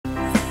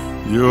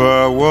You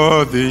are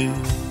worthy.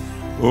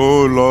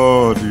 Oh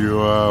Lord, you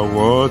are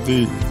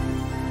worthy.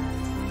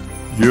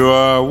 You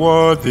are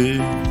worthy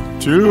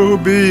to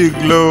be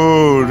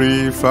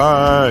glorified.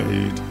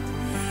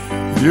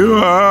 You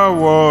are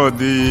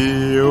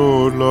worthy,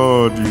 oh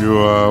Lord, you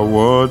are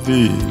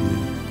worthy.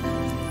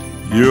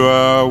 You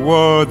are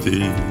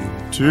worthy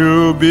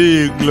to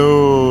be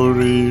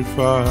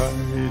glorified.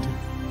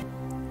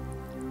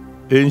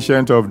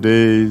 Ancient of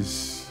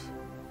days,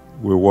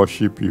 we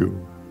worship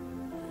you.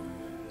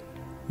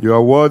 You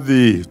are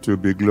worthy to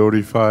be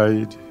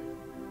glorified.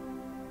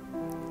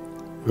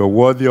 You are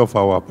worthy of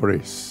our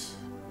praise.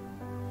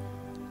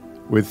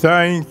 We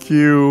thank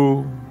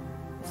you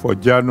for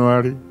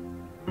January.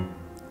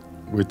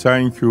 We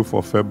thank you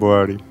for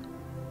February.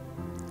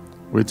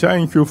 We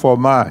thank you for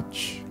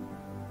March.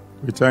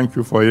 We thank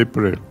you for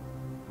April.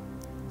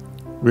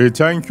 We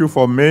thank you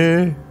for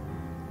May.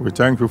 We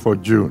thank you for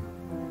June.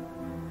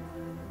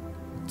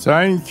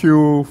 Thank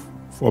you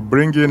for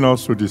bringing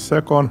us to the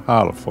second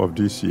half of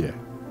this year.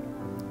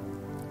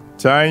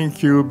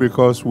 Thank you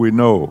because we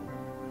know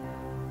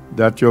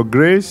that your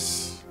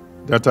grace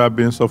that has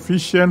been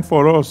sufficient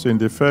for us in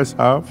the first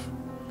half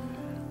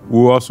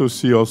will also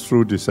see us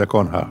through the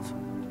second half.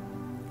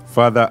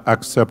 Father,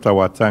 accept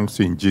our thanks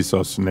in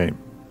Jesus' name.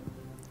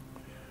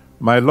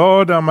 My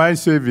Lord and my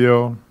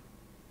Savior,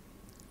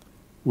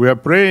 we are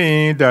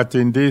praying that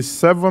in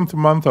this 7th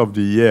month of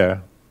the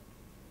year,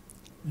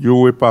 you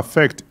will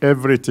perfect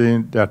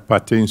everything that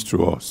pertains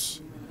to us.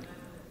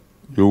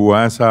 You will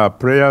answer our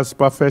prayers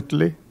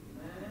perfectly.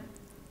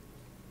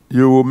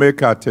 You will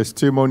make our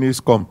testimonies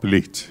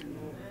complete.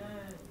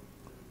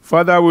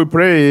 Father, we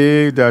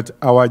pray that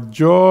our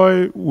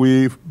joy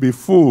will be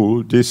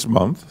full this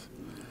month,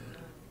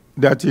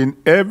 that in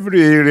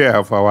every area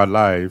of our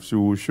lives, you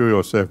will show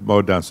yourself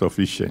more than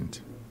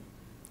sufficient.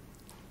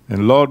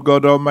 And Lord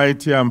God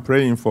Almighty, I'm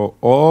praying for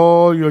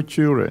all your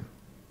children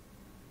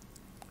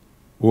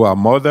who are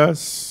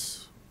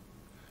mothers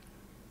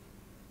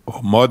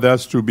or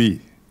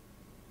mothers-to-be.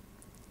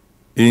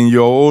 In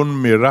your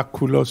own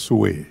miraculous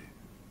way,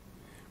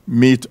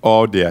 meet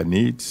all their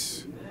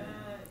needs.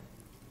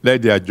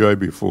 Let their joy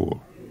be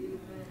full.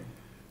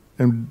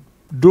 And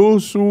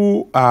those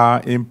who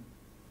are in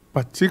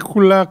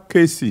particular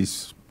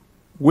cases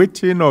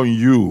waiting on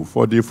you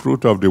for the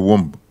fruit of the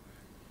womb,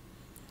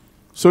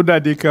 so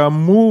that they can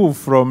move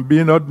from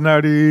being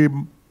ordinary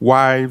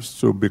wives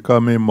to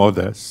becoming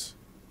mothers,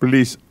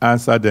 please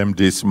answer them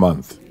this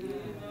month.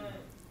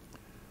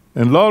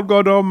 And Lord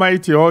God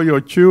Almighty, all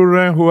your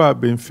children who have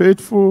been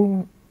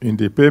faithful in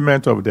the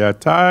payment of their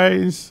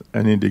tithes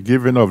and in the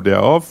giving of their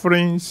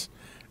offerings,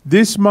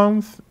 this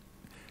month,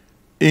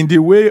 in the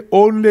way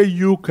only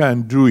you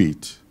can do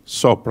it,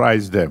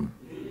 surprise them.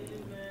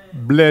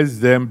 Bless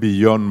them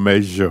beyond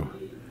measure.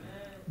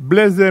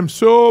 Bless them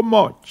so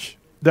much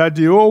that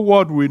the whole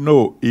world will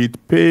know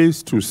it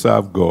pays to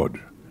serve God.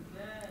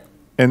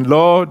 And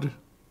Lord,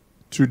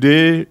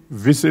 today,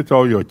 visit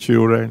all your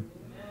children,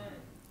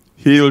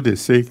 heal the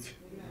sick,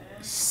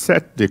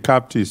 set the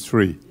captives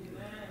free,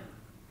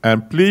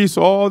 and please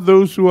all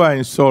those who are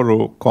in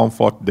sorrow,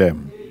 comfort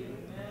them.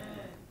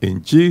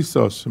 In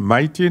Jesus'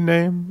 mighty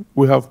name,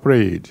 we have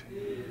prayed.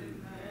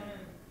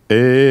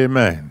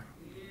 Amen.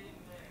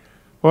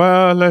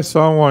 Well, let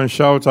someone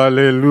shout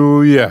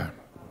hallelujah.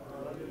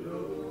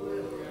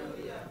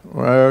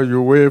 Well,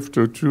 you waved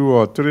to 2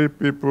 or 3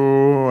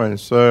 people and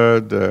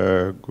said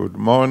good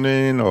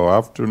morning or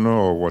afternoon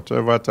or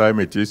whatever time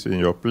it is in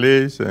your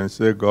place and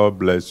say God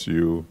bless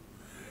you.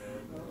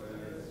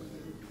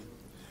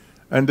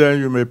 And then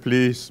you may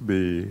please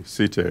be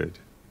seated.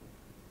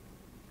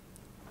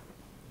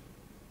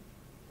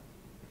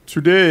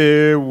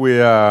 Today we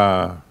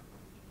are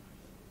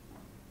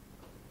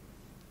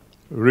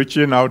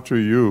reaching out to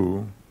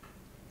you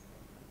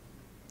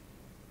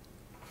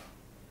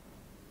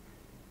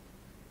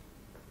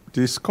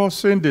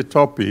discussing the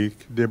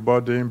topic, the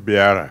burden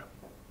bearer.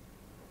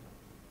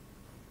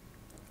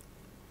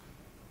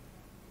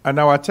 And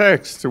our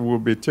text will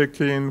be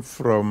taken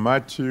from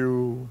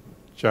Matthew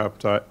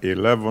chapter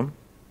 11,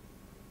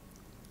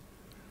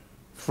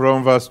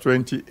 from verse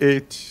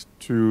 28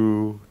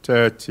 to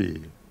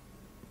 30.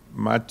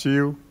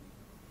 Matthew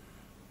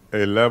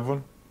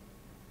 11,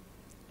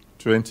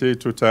 28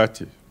 to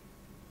 30.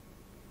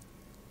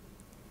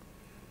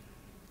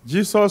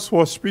 Jesus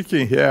was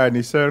speaking here and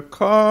he said,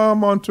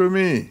 "Come unto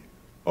me,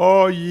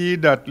 all ye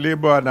that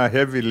labor and are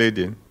heavy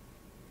laden,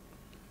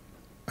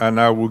 and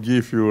I will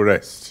give you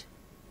rest."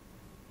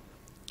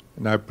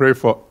 And I pray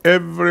for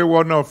every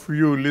one of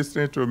you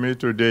listening to me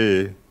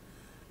today,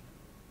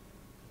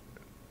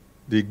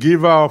 the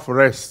giver of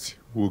rest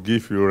will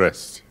give you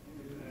rest.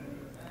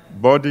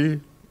 Body,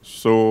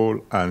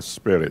 soul, and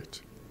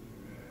spirit.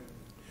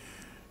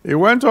 He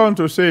went on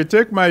to say,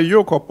 "Take my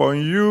yoke upon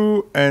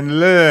you and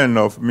learn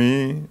of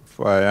me,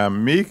 for I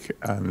am meek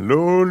and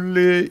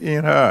lowly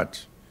in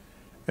heart,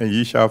 and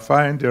ye shall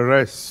find the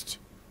rest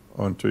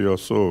unto your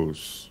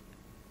souls.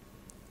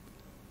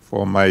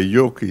 For my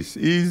yoke is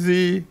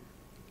easy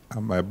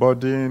and my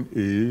burden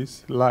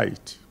is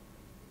light."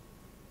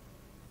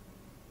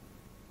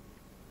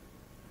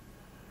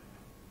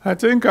 I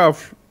think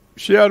I've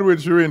shared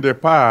with you in the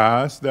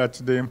past that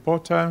the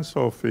importance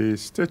of a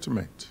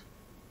statement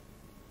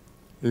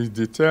is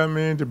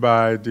determined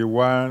by the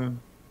one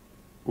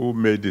who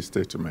made the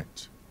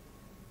statement.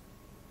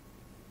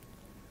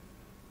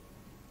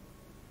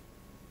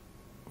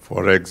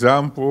 For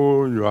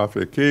example, you have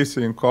a case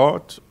in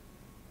court.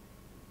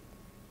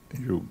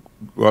 You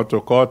go to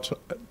court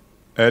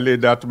early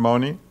that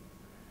morning,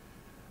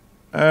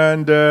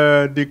 and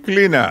the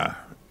cleaner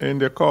in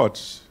the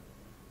court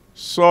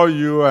saw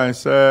you and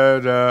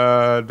said,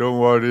 don't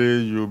worry,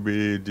 you'll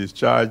be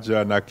discharged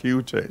and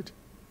acquitted.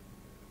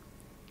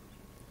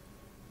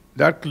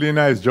 That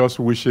cleaner is just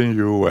wishing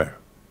you well.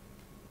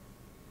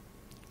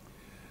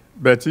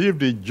 But if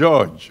the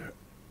judge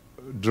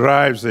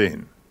drives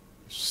in,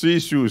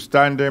 sees you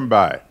standing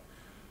by,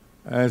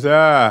 and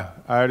says,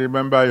 I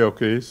remember your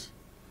case.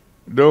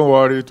 Don't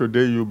worry,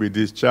 today you'll be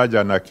discharged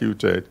and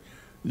acquitted.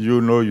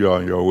 You know you're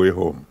on your way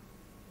home,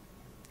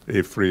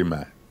 a free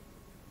man.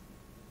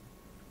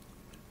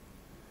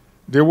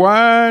 The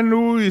one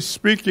who is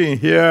speaking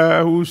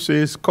here, who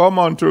says, come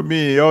unto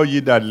me, all ye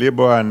that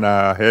labor and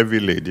are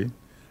heavy laden,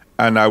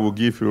 and I will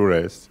give you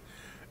rest,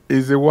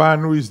 is the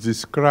one who is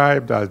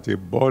described as the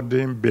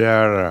burden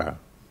bearer.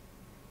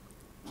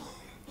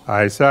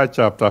 Isaiah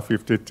chapter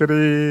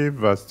 53,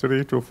 verse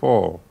 3 to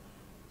 4.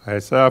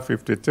 Isaiah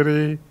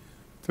 53,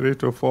 3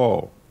 to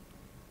 4.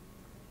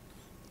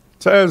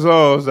 Tells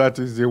us that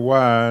is the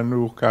one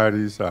who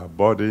carries our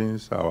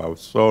burdens, our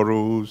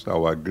sorrows,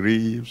 our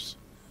griefs,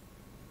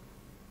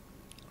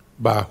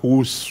 by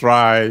whose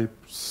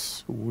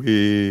stripes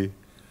we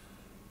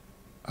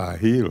are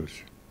healed.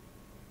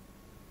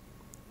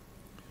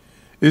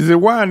 Is the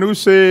one who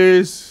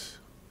says,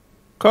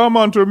 come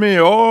unto me,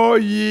 all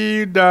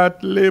ye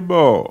that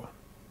labor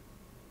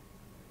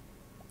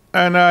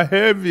and are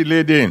heavy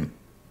laden,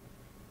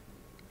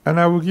 and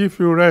I will give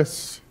you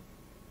rest.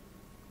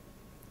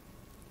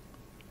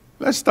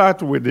 Let's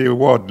start with the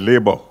word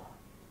labor.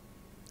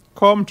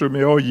 Come to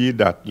me, all ye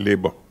that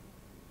labor.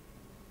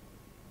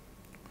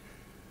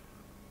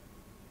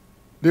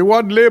 The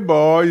word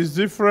labor is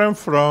different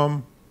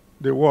from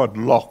the word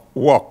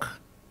work.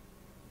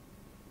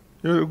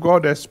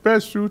 God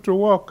expects you to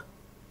work.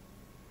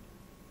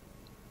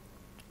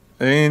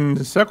 In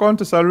 2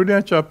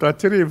 Thessalonians chapter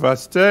 3,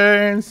 verse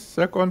 10,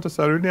 2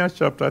 Thessalonians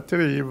chapter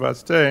 3,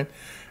 verse 10,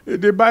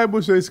 the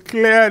Bible says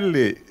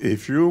clearly,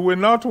 if you will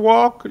not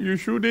work, you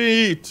shouldn't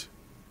eat.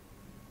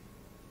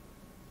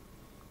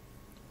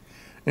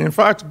 In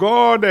fact,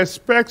 God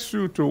expects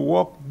you to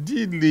work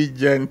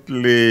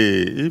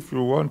diligently if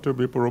you want to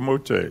be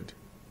promoted.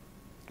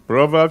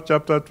 Proverbs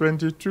chapter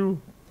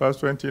 22, verse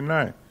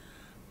 29.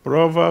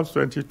 Proverbs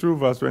 22,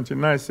 verse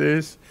 29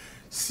 says,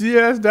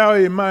 seest thou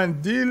a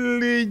man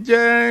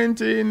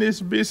diligent in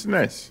his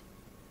business?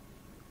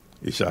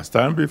 He shall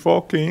stand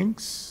before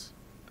kings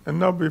and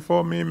not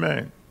before me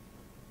men.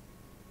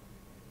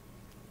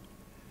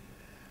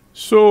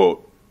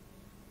 So,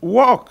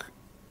 work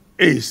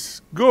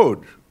is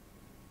good,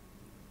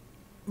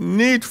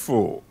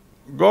 needful.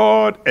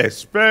 God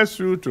expects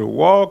you to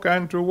work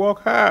and to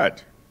work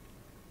hard.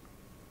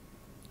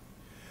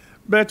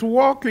 But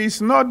work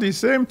is not the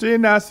same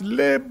thing as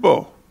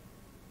labor.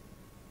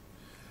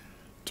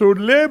 To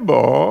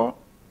labor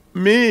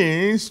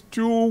means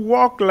to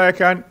walk like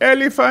an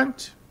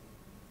elephant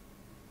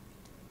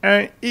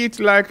and eat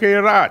like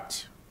a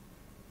rat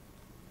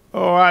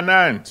or an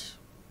ant.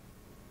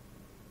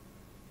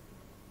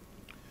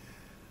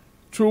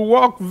 To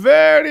work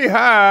very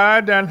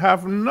hard and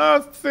have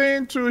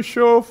nothing to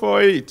show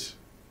for it.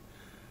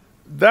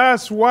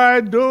 That's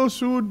why those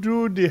who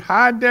do the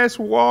hardest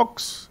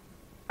works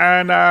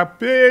and are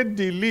paid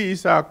the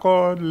least are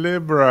called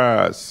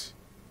laborers.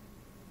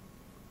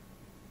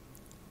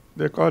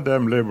 They call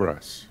them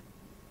laborers.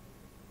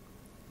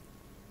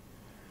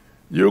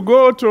 You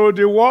go to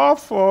the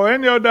wharf or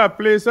any other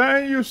place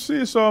and you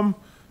see some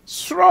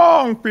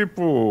strong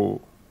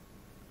people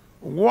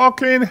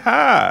working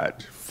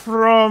hard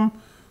from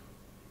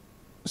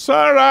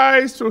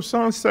sunrise to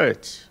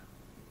sunset.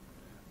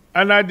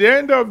 And at the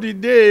end of the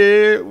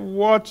day,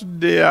 what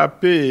they are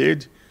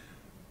paid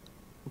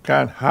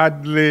can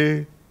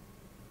hardly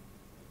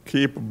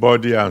keep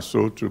body and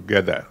soul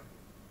together.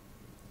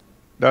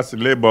 That's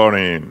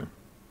laboring.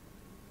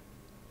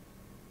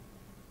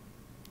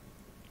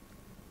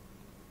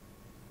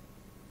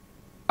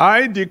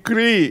 I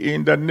decree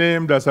in the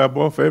name that's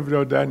above every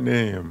other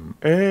name,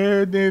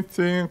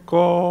 anything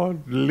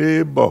called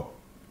labor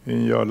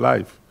in your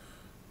life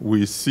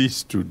will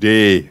cease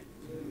today.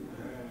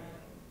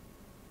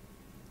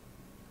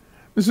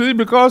 You see,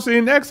 because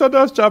in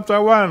Exodus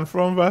chapter 1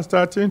 from verse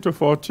 13 to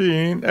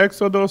 14,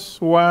 Exodus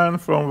 1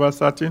 from verse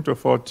 13 to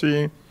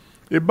 14,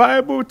 the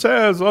Bible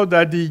tells us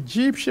that the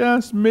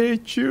Egyptians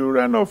made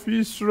children of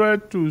Israel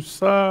to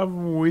serve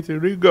with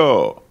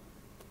rigor.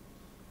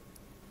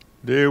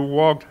 They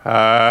worked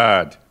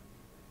hard,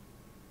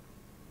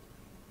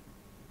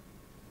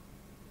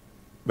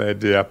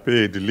 but they are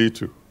paid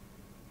little.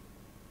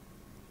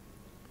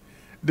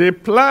 The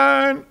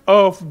plan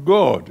of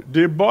God,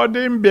 the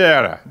burden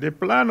bearer, the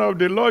plan of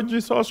the Lord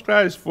Jesus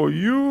Christ for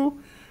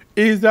you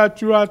is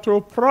that you are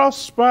to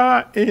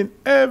prosper in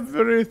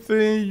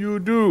everything you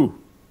do.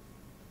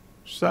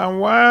 Psalm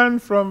 1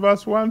 from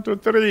verse 1 to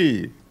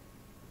 3.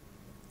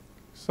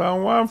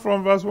 Psalm 1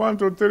 from verse 1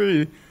 to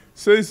 3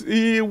 says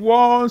he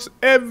wants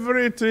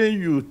everything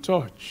you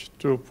touch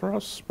to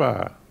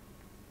prosper.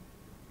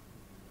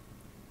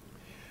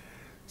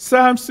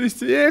 Psalm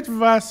 68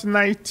 verse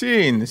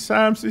 19.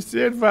 Psalm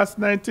 68 verse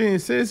 19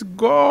 says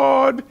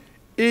God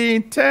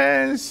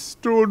intends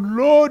to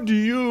load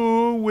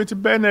you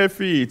with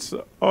benefits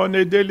on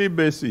a daily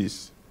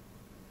basis.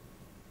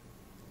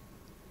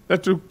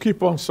 That you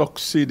keep on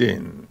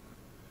succeeding.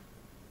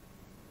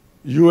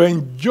 You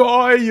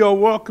enjoy your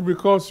work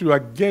because you are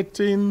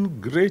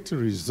getting great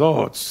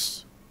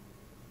results.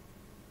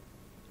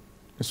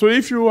 So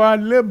if you are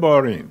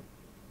laboring,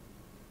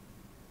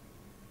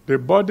 the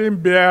burden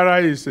bearer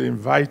is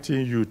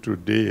inviting you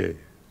today,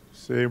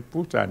 saying,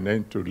 put an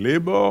end to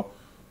labor.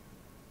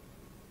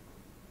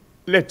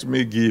 Let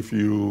me give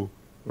you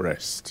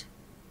rest.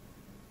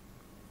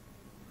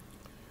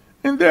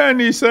 And then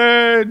he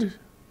said,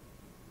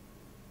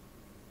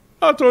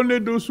 not only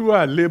those who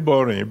are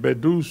laboring,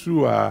 but those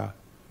who are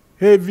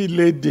heavy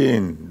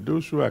laden,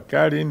 those who are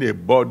carrying a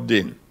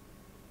burden,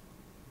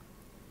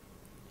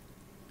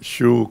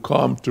 should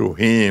come to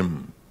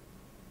him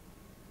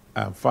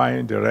and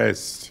find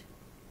rest.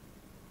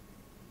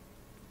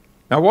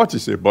 Now, what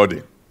is a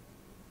burden?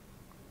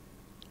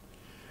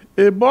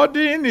 A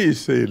burden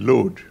is a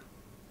load,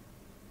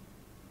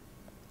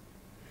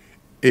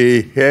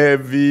 a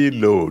heavy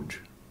load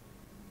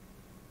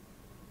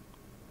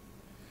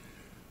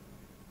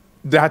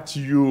that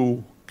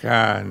you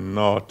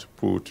cannot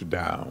put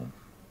down.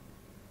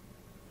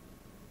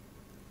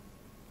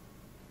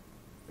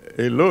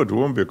 A load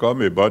won't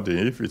become a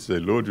burden if it's a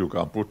load you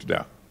can put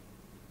down,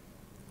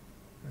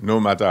 no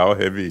matter how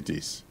heavy it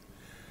is.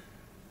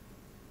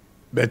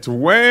 But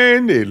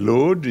when a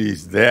load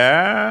is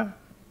there,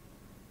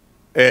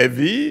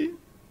 heavy,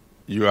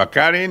 you are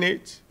carrying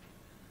it,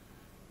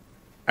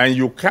 and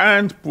you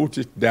can't put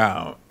it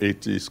down,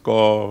 it is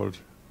called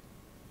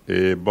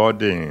a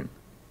burden.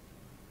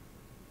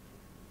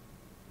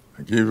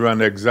 I'll give you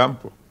an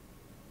example.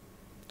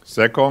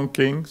 2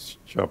 Kings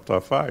chapter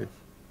 5.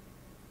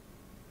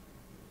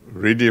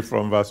 Read it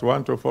from verse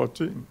 1 to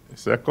 14.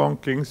 2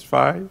 Kings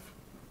 5,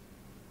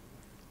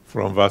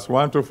 from verse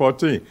 1 to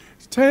 14. It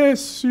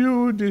tells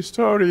you the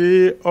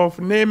story of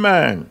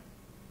Naaman.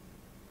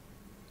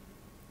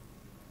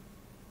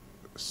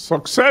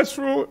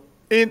 Successful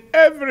in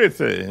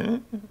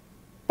everything,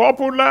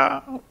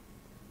 popular,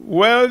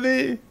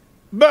 wealthy,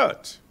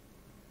 but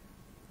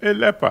a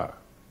leper.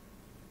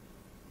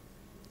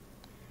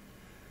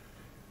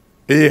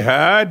 He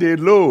had a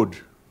load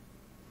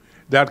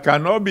that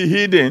cannot be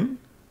hidden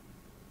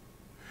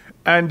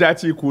and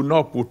that he could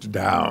not put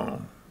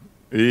down.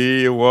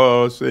 He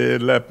was a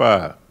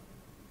leper.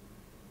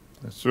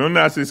 As soon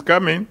as he's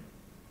coming,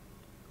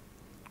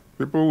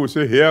 people will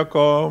say, here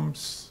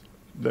comes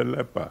the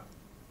leper.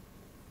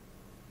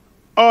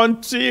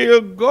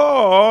 Until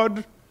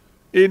God,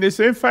 in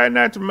his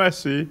infinite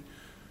mercy,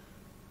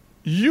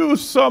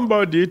 used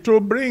somebody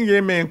to bring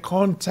him in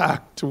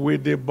contact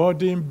with the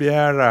burden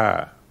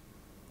bearer.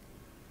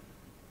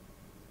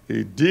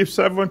 He dipped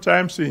 7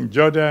 times in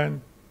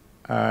Jordan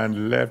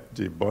and left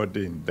the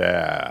burden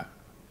there.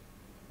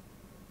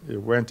 He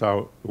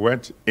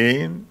went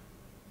in,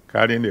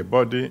 carrying a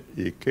burden.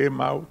 He came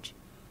out,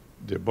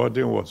 the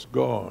burden was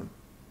gone.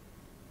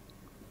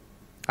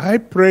 I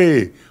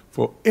pray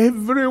for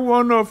every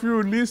one of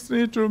you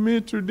listening to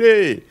me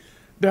today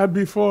that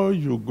before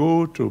you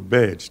go to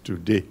bed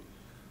today,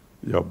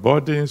 your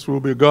burdens will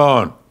be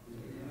gone.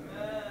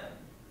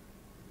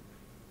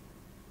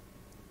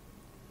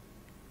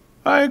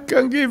 I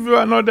can give you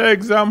another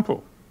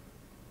example.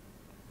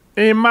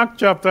 In Mark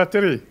chapter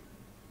 3,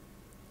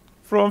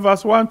 from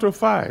verse 1 to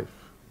 5.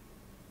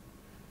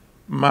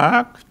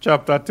 Mark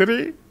chapter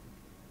 3,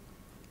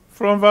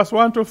 from verse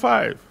 1 to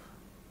 5.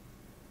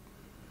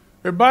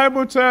 The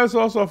Bible tells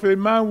us of a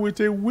man with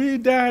a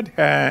withered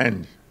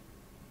hand.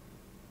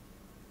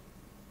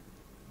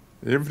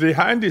 If the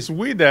hand is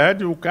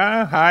withered, you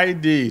can't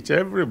hide it.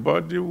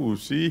 Everybody will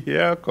see,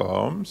 here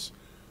comes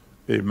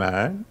a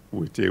man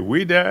with a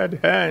withered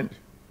hand.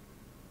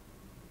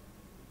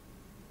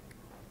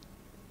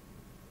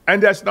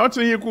 And there's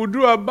nothing he could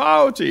do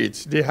about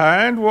it. The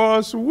hand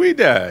was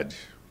withered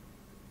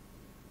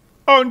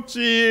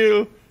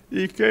until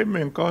he came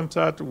in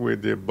contact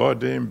with the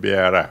burden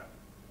bearer.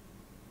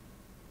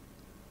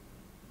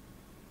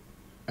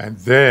 And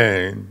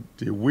then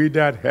the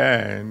withered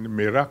hand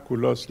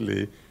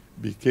miraculously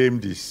became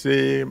the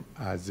same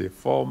as the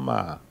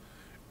former.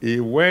 He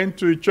went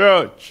to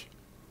church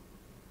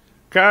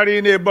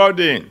carrying a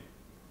burden.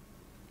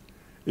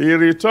 He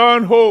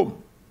returned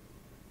home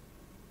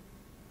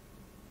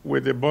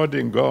with the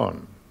burden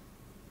gone.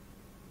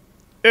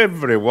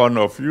 Every one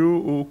of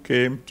you who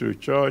came to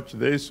church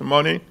this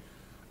morning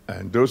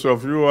And those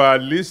of you who are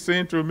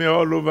listening to me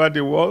all over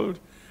the world,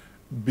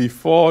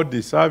 before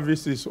the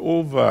service is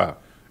over,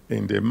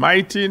 in the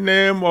mighty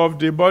name of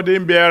the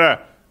burden bearer,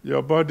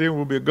 your burden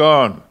will be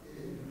gone.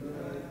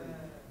 Amen.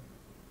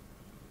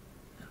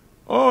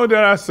 Oh,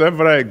 there are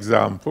several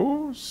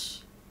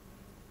examples.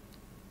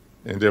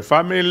 In the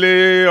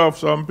family of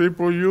some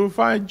people, you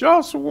find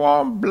just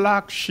one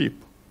black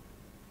sheep,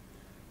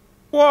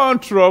 one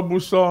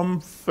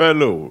troublesome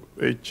fellow,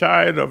 a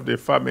child of the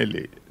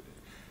family.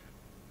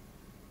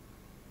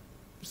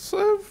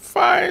 So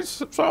find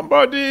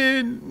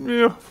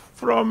somebody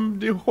from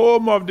the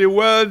home of the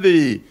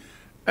wealthy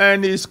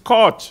and is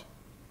caught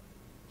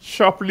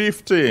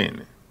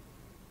shoplifting,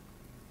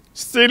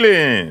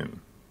 stealing,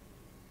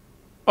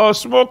 or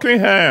smoking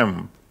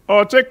hemp,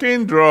 or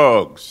taking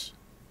drugs.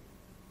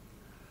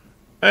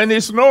 And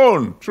it's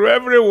known to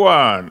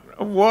everyone.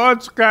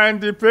 What can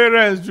the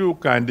parents do?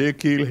 Can they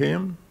kill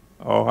him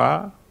or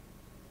her?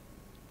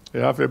 They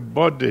have a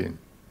burden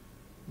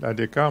that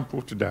they can't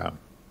put down.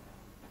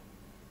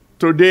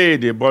 Today,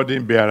 the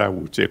burden bearer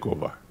will take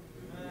over.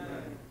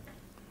 Amen.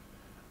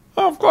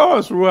 Of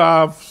course, we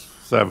have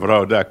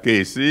several other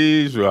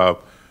cases. We have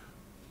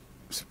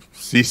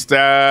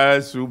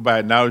sisters who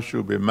by now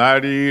should be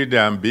married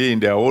and be in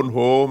their own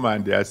home,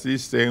 and they are still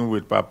staying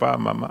with Papa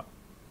and Mama.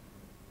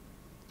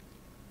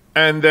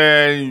 And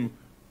then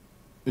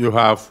you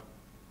have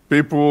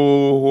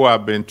people who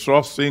have been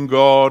trusting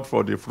God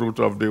for the fruit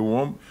of the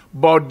womb,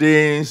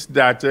 burdens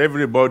that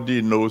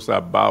everybody knows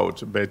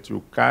about, but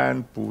you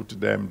can't put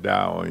them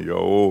down on your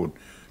own.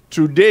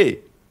 Today,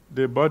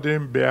 the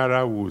burden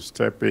bearer will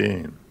step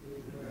in.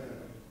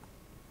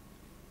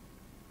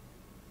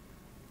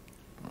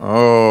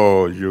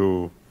 Oh,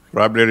 you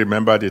probably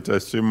remember the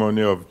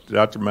testimony of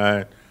that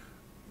man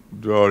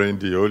during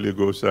the Holy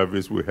Ghost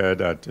service we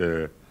had at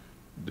the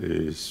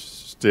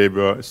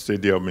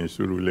stadium in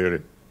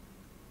Surulere,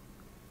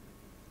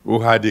 who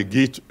had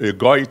a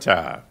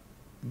goiter,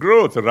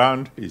 growth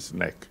around his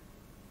neck.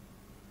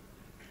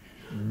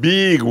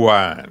 Big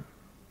one.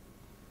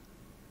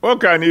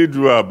 What can he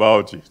do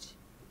about it?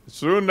 As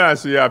soon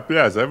as he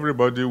appears,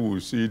 everybody will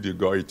see the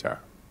goiter.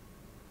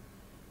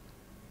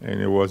 And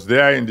he was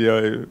there in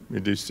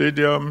the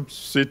stadium,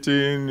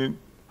 sitting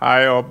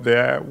high up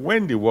there,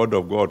 when the word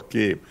of God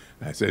came.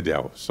 I said,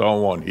 there was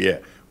someone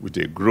here with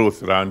a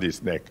growth around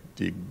his neck.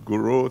 The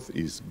growth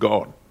is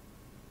gone.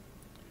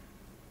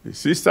 The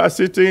sister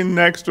sitting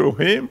next to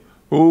him,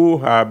 who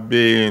had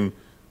been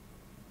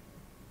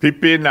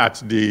peeping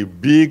at the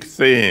big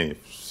thing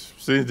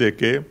since they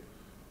came,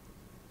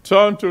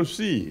 turned to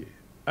see,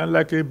 and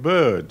like a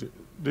bird,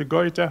 the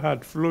goiter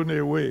had flown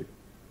away.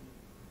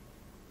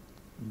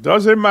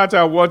 Doesn't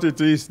matter what it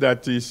is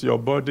that is your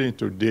burden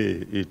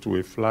today, it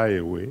will fly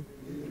away.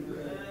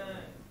 Amen.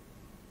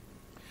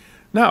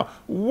 Now,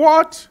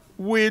 what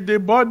will the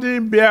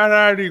burden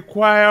bearer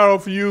require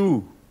of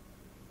you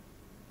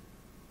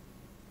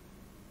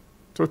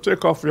to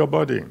take off your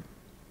burden?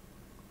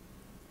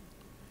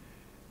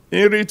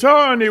 In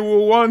return, he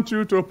will want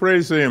you to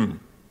praise him.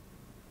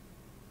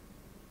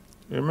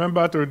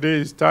 Remember,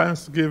 today is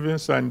Thanksgiving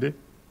Sunday.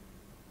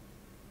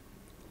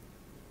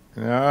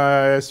 And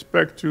I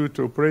expect you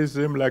to praise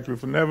him like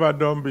you've never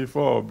done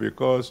before,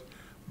 because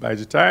by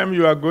the time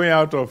you are going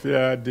out of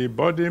here, the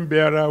burden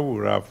bearer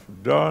will have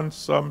done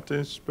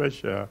something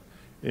special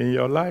in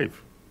your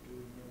life.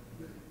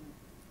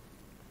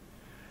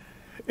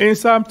 In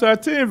Psalm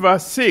 13,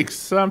 verse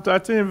 6,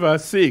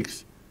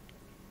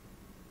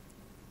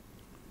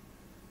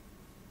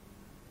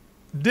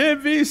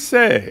 David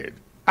said,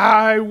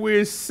 I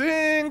will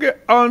sing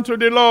unto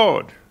the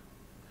Lord,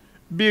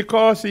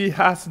 because he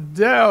has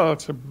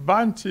dealt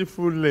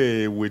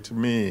bountifully with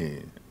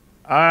me.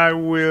 I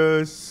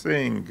will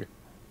sing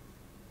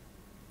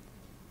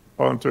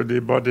unto the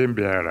burden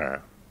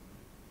bearer.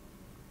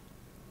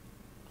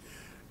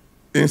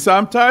 In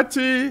Psalm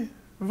 30,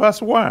 verse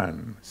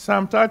 1,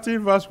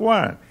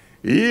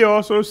 he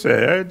also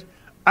said,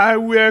 I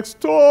will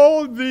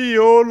extol thee,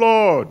 O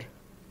Lord,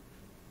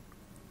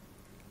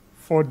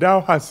 for thou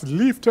hast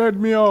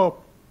lifted me up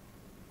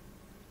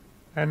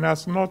and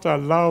hast not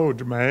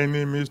allowed my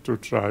enemies to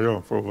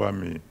triumph over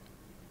me.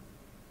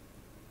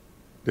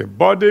 The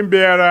burden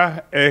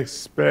bearer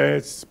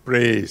expects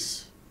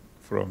praise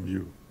from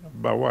you,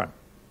 number one.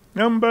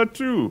 Number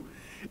two,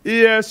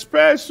 he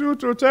expects you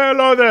to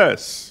tell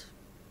others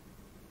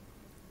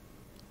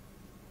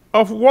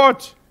of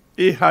what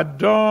he had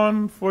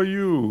done for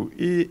you.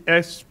 He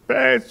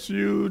expects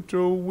you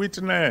to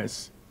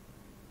witness.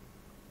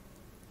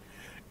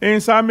 In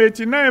Psalm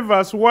 89,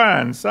 verse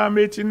 1,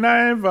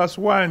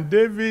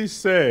 David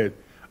said,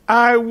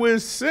 I will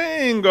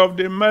sing of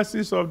the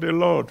mercies of the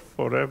Lord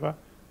forever.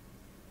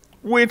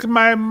 With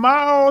my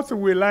mouth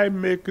will I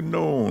make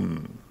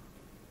known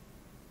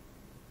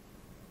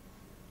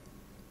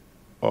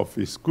of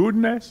his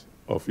goodness,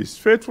 of his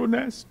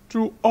faithfulness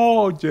to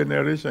all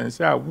generations.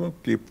 Say, I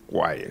won't keep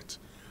quiet.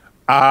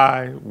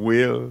 I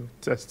will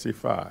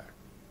testify.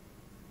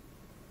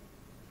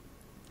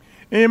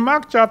 In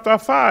Mark chapter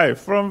 5,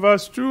 from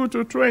verse 2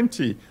 to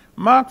 20,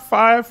 Mark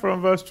 5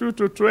 from verse 2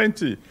 to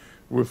 20.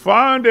 We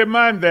found a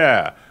man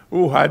there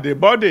who had a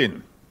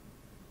burden.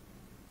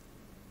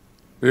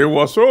 He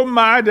was so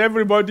mad,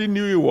 everybody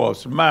knew he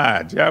was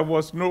mad. There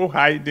was no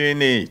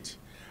hiding it.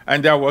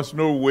 And there was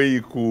no way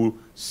he could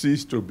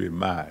cease to be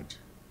mad.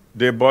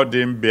 The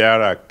burden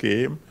bearer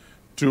came,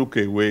 took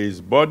away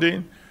his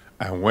burden,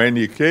 and when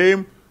he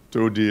came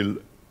to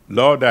the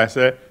Lord, I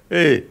said,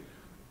 hey,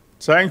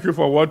 thank you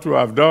for what you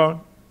have done.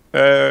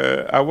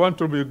 I want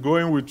to be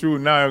going with you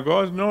now.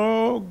 God,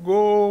 no,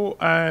 go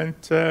and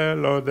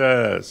tell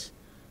others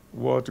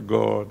what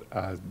God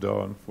has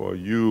done for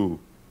you.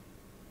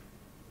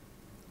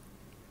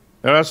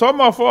 There are some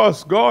of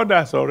us, God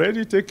has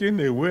already taken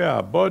away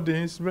our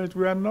burdens, but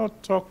we are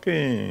not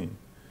talking.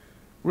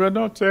 We are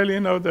not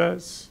telling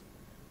others.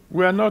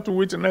 We are not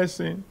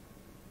witnessing.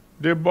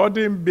 The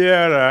burden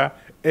bearer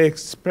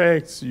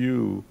expects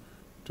you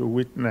to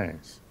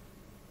witness.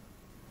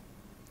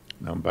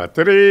 Number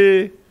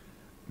 3,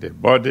 the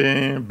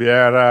burden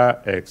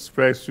bearer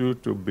expects you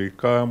to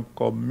become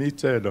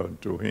committed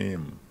unto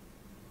him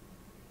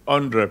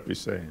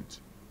 100%.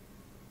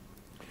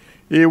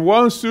 He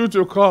wants you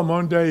to come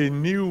under a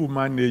new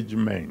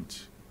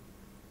management.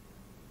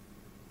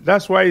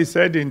 That's why he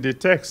said in the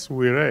text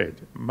we read,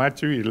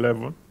 Matthew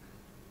 11,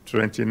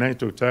 29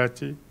 to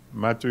 30,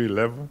 Matthew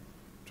 11,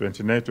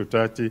 29 to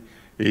 30,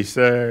 he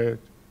said,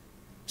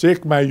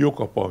 take my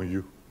yoke upon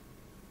you.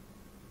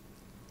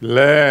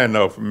 Learn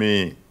of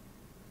me.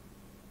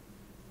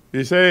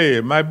 He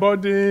said, my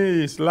body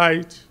is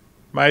light,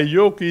 my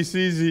yoke is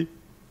easy.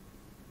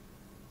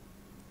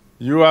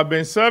 You have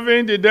been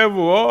serving the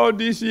devil all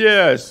these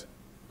years.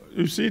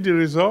 You see the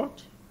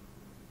result?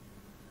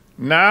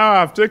 Now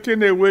I've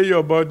taken away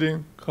your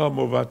burden. Come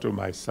over to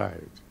my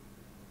side.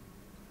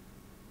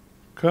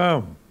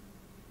 Come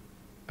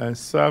and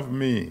serve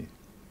me.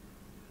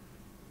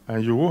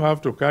 And you won't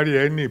have to carry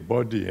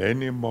anybody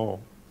anymore.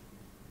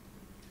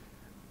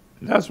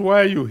 That's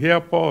why you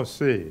hear Paul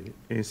say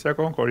in 2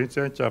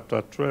 Corinthians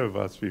chapter 12,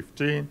 verse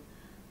 15,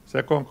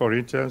 2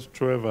 Corinthians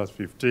 12, verse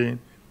 15,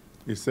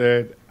 he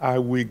said, I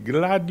will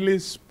gladly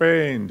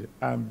spend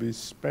and be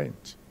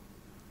spent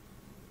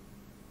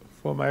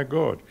for my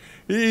God.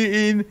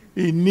 He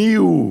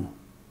knew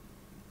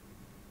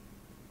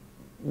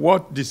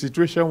what the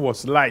situation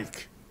was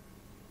like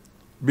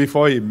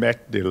before he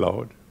met the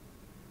Lord.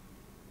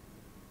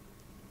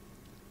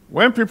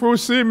 When people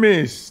see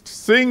me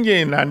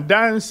singing and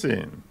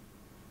dancing,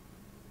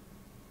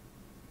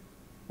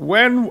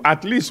 when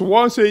at least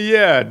once a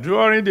year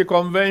during the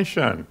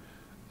convention,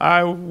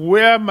 I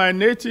wear my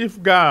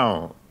native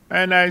gown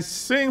and I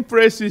sing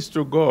praises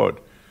to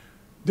God,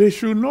 they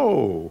should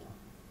know.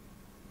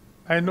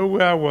 I know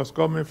where I was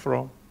coming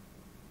from.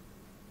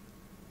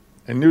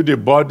 I knew the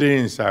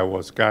burdens I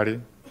was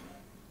carrying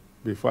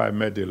before I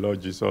met the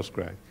Lord Jesus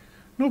Christ.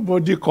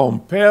 Nobody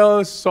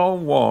compels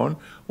someone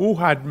who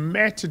had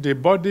met the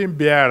burden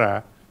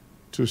bearer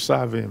to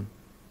serve him.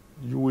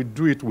 You will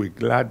do it with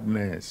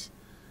gladness.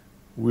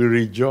 We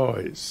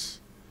rejoice.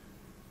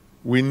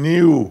 We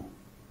knew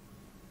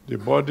the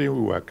burden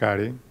we were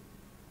carrying,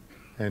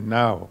 and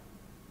now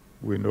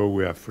we know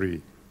we are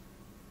free.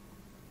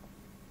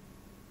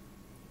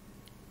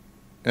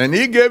 And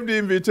he gave the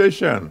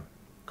invitation,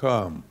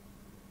 come.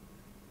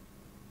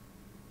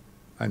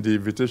 And the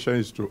invitation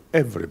is to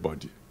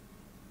everybody.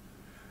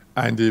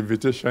 And the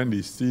invitation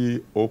is still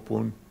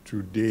open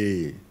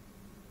today.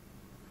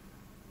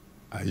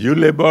 Are you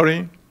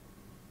laboring?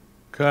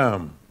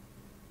 Come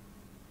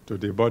to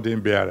the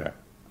burden bearer,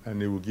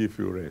 and he will give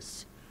you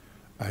rest.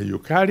 Are you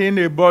carrying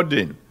a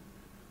burden,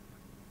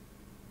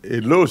 a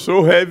load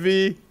so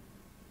heavy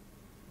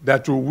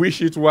that you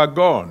wish it were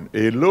gone,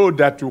 a load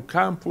that you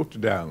can't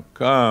put down?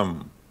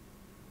 Come.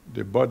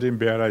 The burden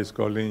bearer is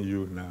calling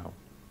you now.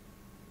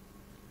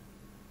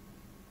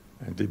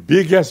 And the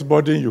biggest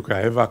burden you can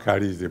ever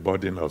carry is the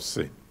burden of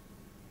sin.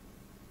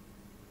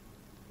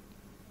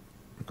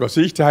 Because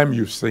each time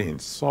you sin,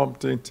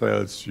 something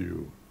tells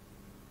you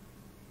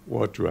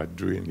what you are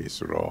doing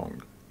is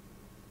wrong.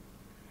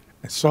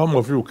 And some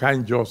of you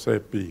can't just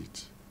help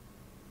it.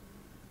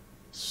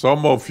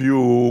 Some of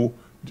you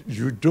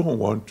don't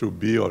want to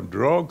be on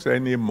drugs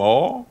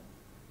anymore.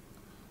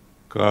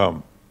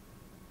 Come.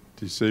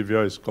 The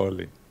Savior is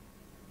calling.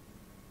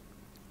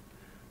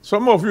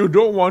 Some of you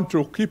don't want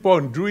to keep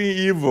on doing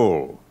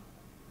evil.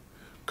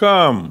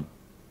 Come.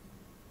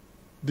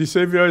 The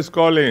Savior is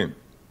calling.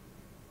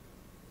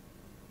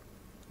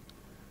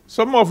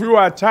 Some of you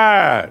are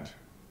tired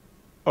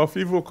of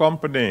evil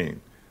company.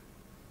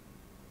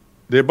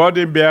 The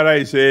burden bearer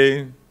is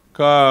saying,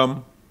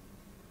 come.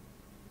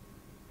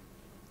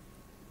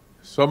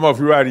 Some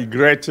of you are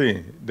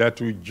regretting that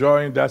you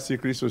joined that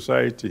secret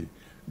society.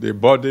 The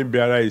burden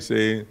bearer is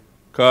saying,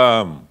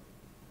 come.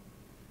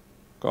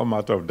 Come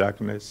out of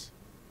darkness,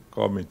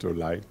 come into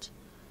light,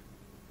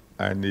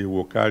 and he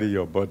will carry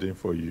your burden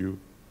for you,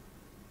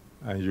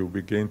 and you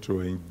begin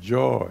to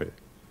enjoy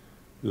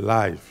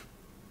life,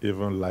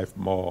 even life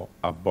more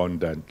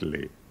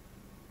abundantly.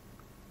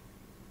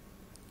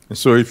 And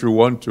so if you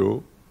want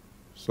to,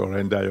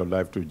 surrender your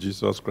life to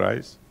Jesus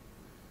Christ,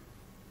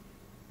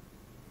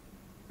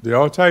 the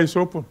altar is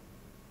open.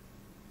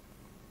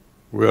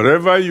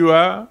 Wherever you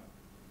are,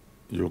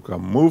 you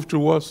can move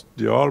towards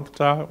the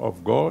altar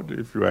of God.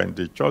 If you are in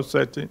the church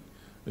setting,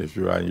 if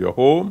you are in your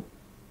home,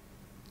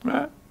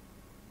 go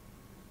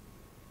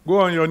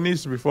on your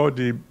knees before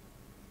the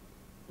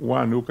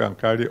one who can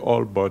carry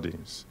all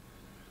burdens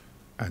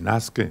and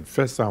ask him,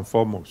 first and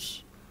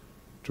foremost,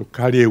 to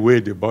carry away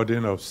the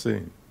burden of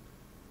sin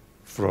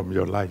from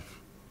your life.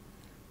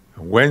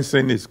 And when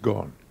sin is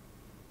gone,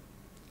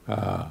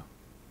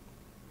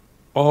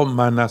 all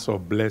manners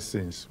of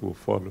blessings will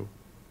follow.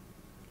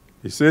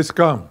 He says,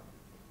 come,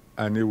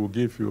 and he will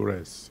give you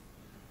rest.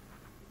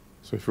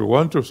 So if you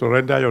want to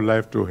surrender your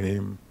life to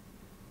him,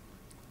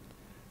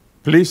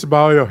 please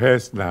bow your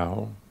heads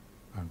now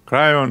and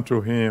cry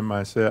unto him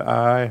and say,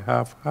 I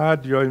have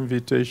heard your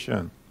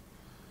invitation.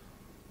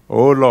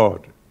 O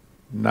Lord,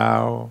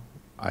 now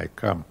I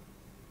come.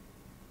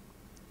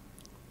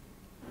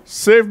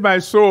 Save my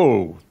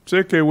soul,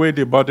 take away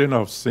the burden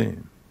of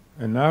sin,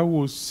 and I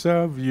will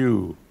serve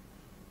you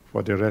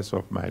for the rest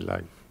of my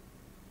life.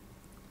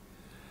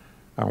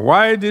 And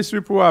while these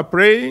people are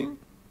praying,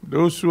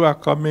 those who are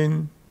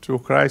coming to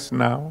Christ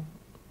now,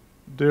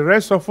 the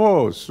rest of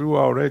us who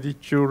are already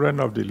children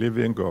of the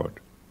living God,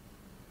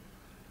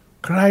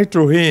 cry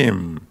to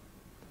him.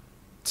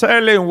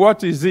 Tell him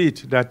what is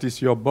it that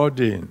is your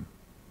burden.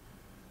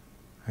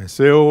 And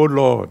say, oh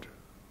Lord,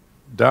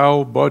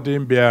 thou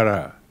burden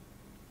bearer,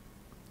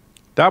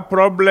 that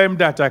problem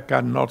that I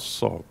cannot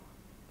solve,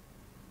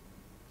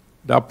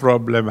 that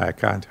problem I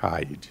can't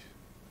hide,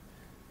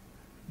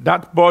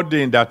 that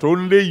burden that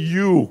only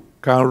you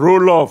can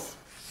roll off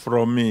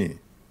from me.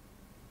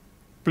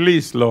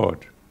 Please,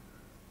 Lord,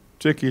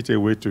 take it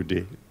away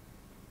today.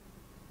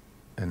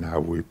 And I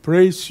will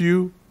praise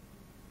you,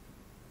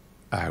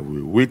 I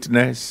will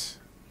witness,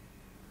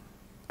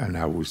 and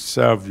I will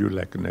serve you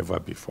like never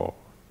before.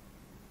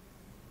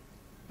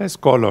 Let's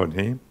call on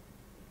him.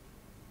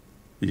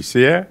 He's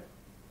here,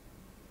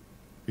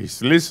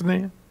 he's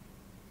listening,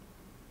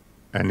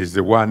 and he's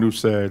the one who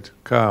said,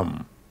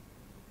 come,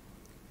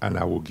 and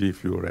I will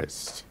give you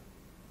rest.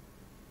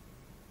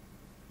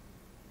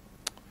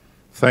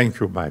 Thank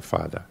you, my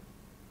Father.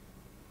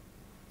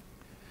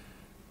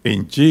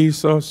 In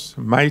Jesus'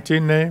 mighty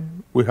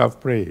name, we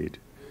have prayed.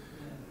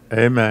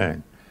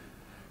 Amen.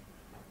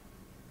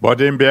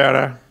 Burden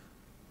bearer,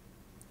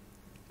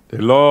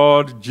 the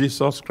Lord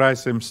Jesus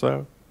Christ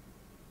himself,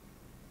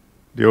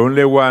 the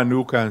only one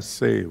who can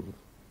save.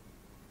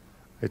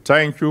 I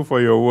thank you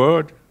for your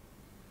word,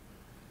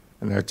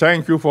 and I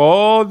thank you for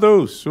all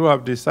those who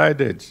have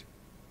decided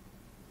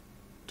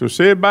to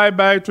say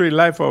bye-bye to a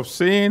life of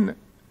sin,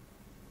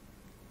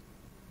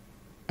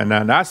 and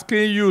I'm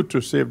asking you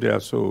to save their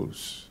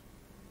souls.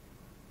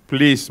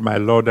 Please, my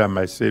Lord and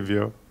my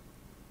Savior,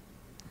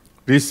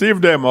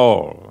 receive them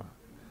all.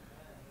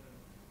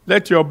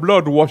 Let your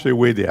blood wash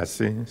away their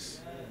sins.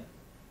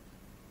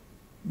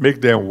 Make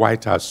them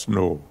white as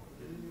snow.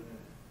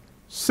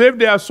 Save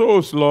their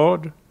souls,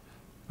 Lord,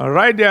 and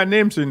write their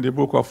names in the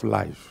book of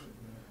life,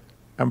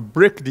 and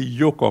break the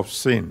yoke of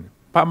sin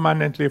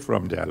permanently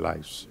from their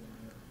lives.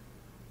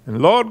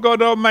 And Lord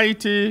God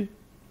Almighty,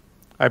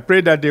 I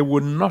pray that they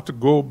will not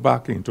go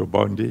back into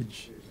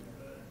bondage,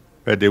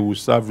 but they will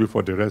serve you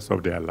for the rest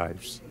of their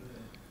lives.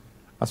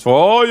 As for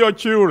all your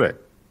children,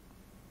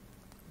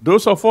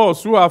 those of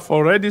us who have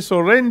already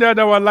surrendered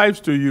our lives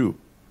to you,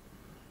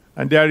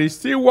 and there is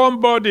still one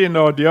burden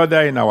or the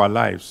other in our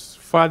lives,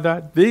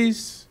 Father,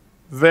 this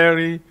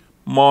very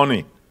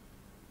morning,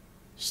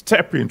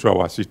 step into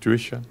our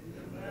situation,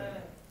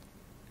 amen.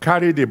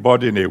 Carry the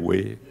burden away,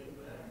 amen.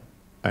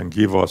 And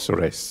give us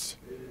rest.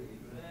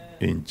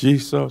 Amen. In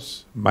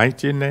Jesus'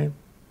 mighty name,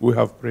 we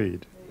have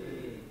prayed.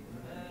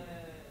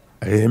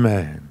 Amen.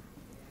 Amen.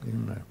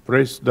 Amen.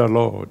 Praise the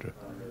Lord.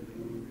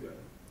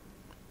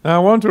 Now, I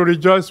want to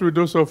rejoice with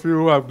those of you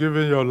who have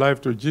given your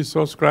life to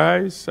Jesus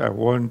Christ. I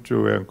want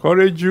to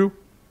encourage you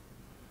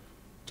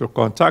to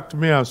contact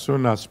me as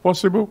soon as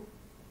possible,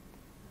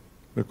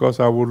 because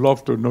I would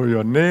love to know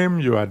your name,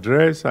 your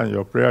address, and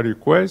your prayer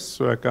requests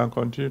so I can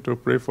continue to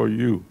pray for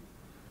you.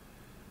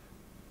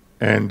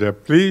 And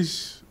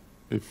please,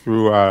 if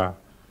you are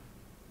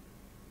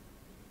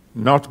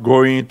not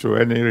going to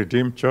any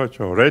Redeemed Church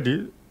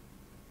already,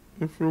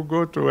 if you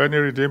go to any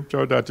Redeemed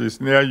Church that is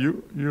near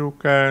you, you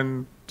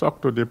can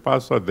talk to the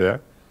pastor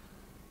there.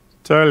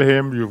 Tell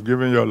him you've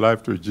given your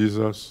life to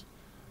Jesus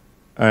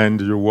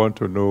and you want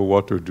to know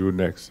what to do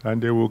next,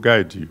 and they will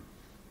guide you.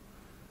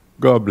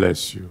 God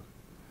bless you.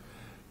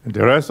 And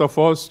the rest of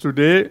us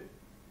today,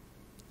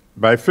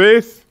 by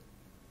faith,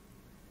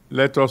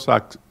 let us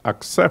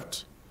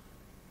accept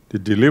the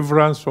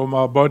deliverance from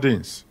our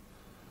burdens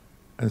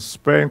and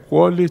spend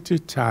quality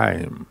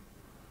time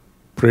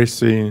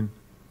praising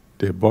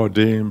the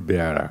burden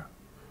bearer.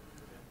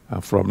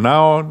 And from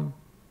now on,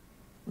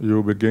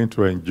 you begin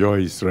to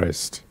enjoy his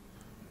rest.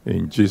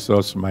 In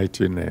Jesus'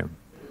 mighty name.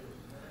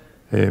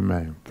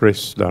 Amen.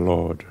 Praise the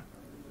Lord.